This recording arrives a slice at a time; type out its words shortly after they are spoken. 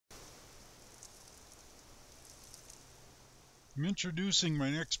I'm introducing my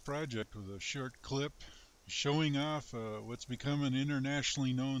next project with a short clip showing off what's become an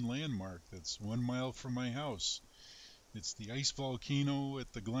internationally known landmark that's 1 mile from my house. It's the ice volcano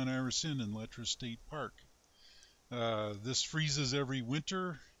at the Glen Iverson in Letcher State Park. This freezes every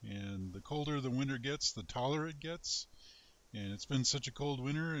winter, and the colder the winter gets, the taller it gets. And it's been such a cold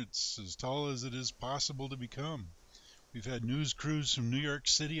winter, it's as tall as it is possible to become. We've had news crews from New York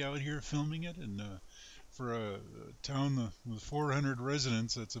City out here filming it, and for a town with 400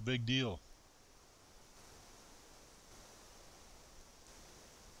 residents, that's a big deal.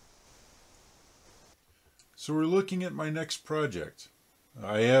 So we're looking at my next project.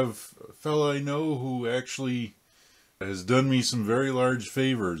 I have a fellow I know who actually has done me some very large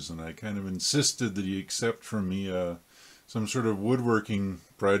favors, and I kind of insisted that he accept from me some sort of woodworking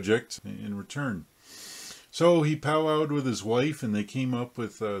project in return. So he powwowed with his wife, and they came up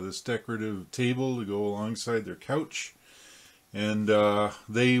with this decorative table to go alongside their couch. And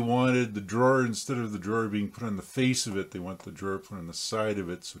they wanted the drawer, instead of the drawer being put on the face of it, they want the drawer put on the side of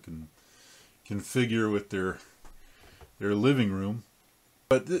it so it can configure with their living room.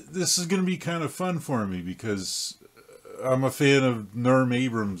 But this is going to be kind of fun for me because I'm a fan of Norm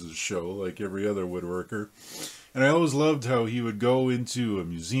Abrams' show, like every other woodworker. And I always loved how he would go into a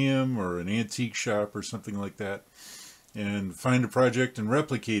museum or an antique shop or something like that and find a project and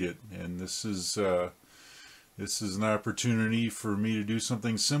replicate it. And this is an opportunity for me to do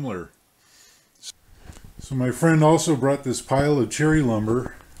something similar. So my friend also brought this pile of cherry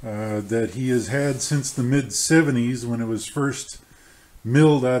lumber that he has had since the mid-70s when it was first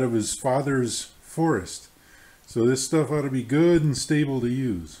milled out of his father's forest. So this stuff ought to be good and stable to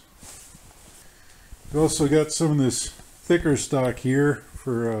use. We also got some of this thicker stock here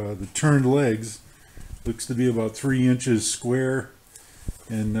for the turned legs. Looks to be about 3 inches square,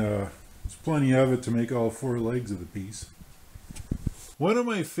 and there's plenty of it to make all 4 legs of the piece. One of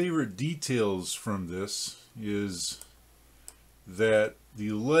my favorite details from this is that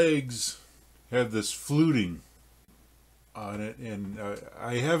the legs have this fluting on it, and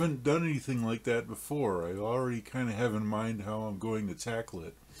I haven't done anything like that before. I already kind of have in mind how I'm going to tackle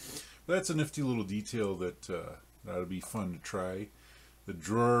it. That's a nifty little detail that that'll be fun to try. The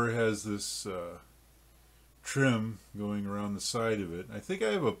drawer has this trim going around the side of it. I think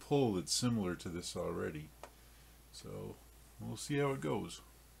I have a pull that's similar to this already, so we'll see how it goes.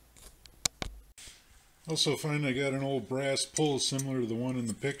 Also find I got an old brass pull similar to the one in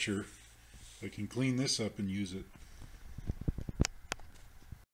the picture. I can clean this up and use it.